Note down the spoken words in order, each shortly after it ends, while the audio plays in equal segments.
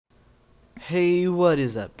Hey, what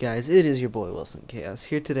is up, guys? It is your boy Wilson-Kaos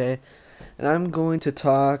here today, and I'm going to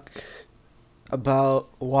talk about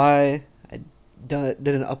why I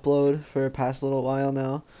didn't upload for the past little while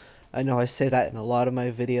now. I know I say that in a lot of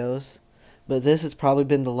my videos, but this has probably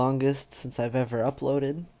been the longest since I've ever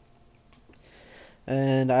uploaded.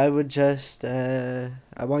 And I want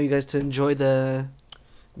you guys to enjoy the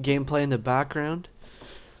gameplay in the background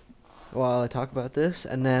while I talk about this,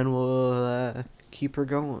 and then we'll keep her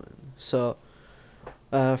going. So,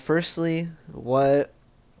 firstly, the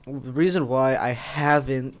reason why I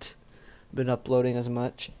haven't been uploading as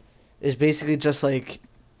much is basically just like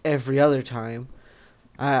every other time.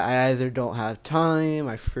 I either don't have time,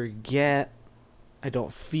 I forget, I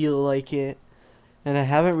don't feel like it, and I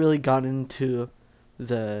haven't really gotten into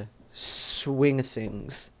the swing of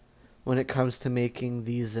things when it comes to making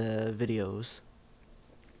these videos.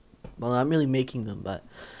 Well, not really making them, but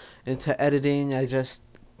into editing.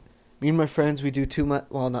 Me and my friends, we do too much.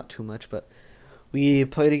 Well, not too much, but we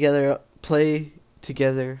play together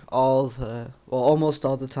almost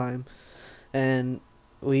all the time, and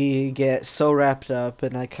we get so wrapped up,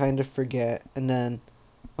 and I kind of forget. And then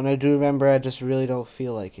when I do remember, I just really don't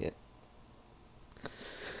feel like it.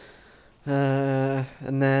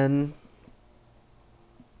 And then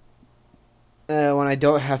when I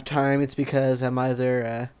don't have time, it's because I'm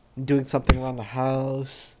either doing something around the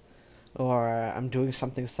house, or I'm doing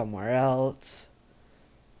something somewhere else.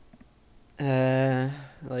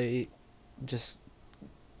 Like just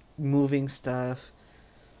moving stuff,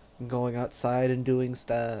 going outside and doing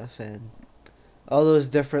stuff, and all those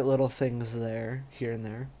different little things there, here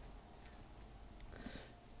and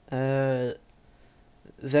there.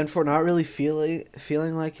 Then for not really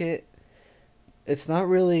feeling like it, it's not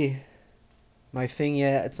really my thing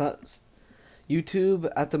yet. It's not.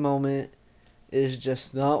 YouTube at the moment is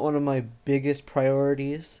just not one of my biggest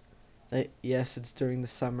priorities. Yes, it's during the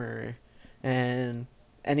summer, and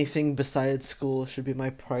anything besides school should be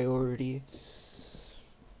my priority,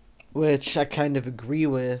 which I kind of agree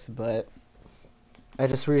with, but I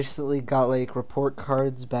just recently got like report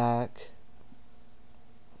cards back,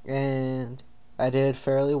 and I did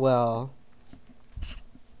fairly well.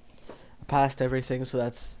 I passed everything, so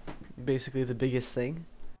that's basically the biggest thing.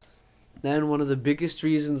 Then one of the biggest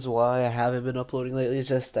reasons why I haven't been uploading lately is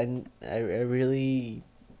just I really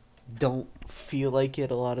don't feel like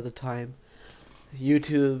it a lot of the time.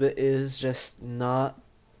 YouTube is just not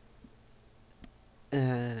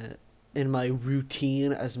in my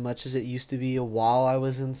routine as much as it used to be while I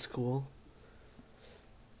was in school.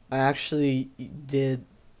 I actually did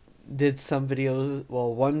some videos,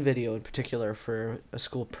 well, one video in particular for a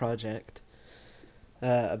school project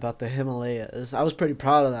about the Himalayas. I was pretty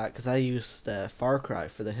proud of that because I used Far Cry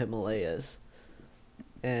for the Himalayas,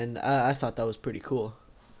 and I thought that was pretty cool.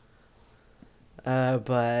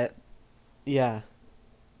 But yeah,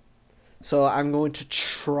 so I'm going to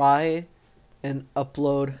try and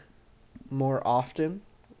upload more often,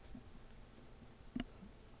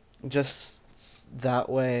 just that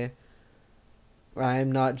way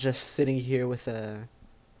I'm not just sitting here with no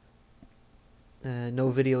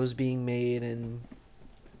videos being made and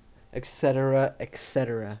etc,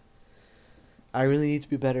 etc. I really need to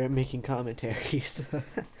be better at making commentaries.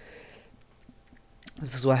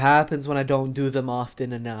 This is what happens when I don't do them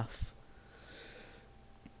often enough.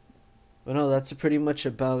 But no, that's pretty much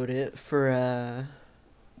about it for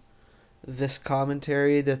this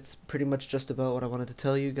commentary. That's pretty much just about what I wanted to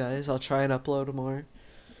tell you guys. I'll try and upload more.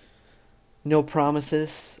 No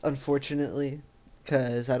promises, unfortunately,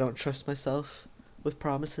 because I don't trust myself with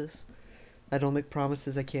promises. I don't make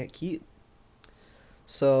promises I can't keep.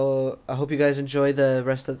 So I hope you guys enjoy the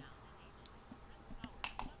rest of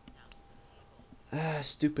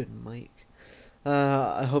stupid mic.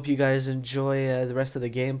 I hope you guys enjoy the rest of the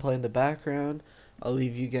gameplay in the background. I'll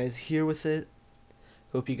leave you guys here with it.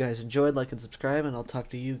 Hope you guys enjoyed. Like and subscribe, and I'll talk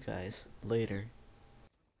to you guys later.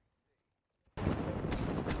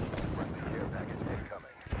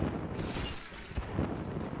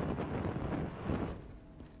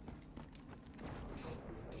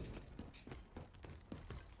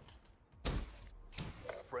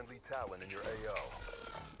 Friendly Talon in your AO.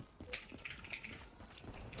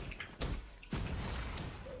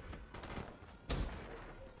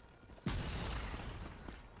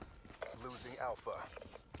 Losing Alpha.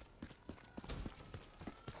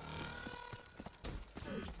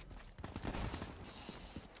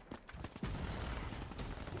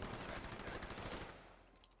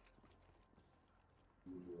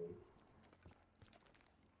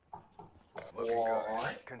 Looking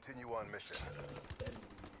good. Continue on mission.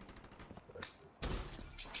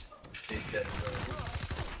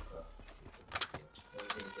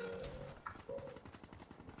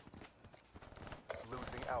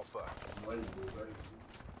 Alpha.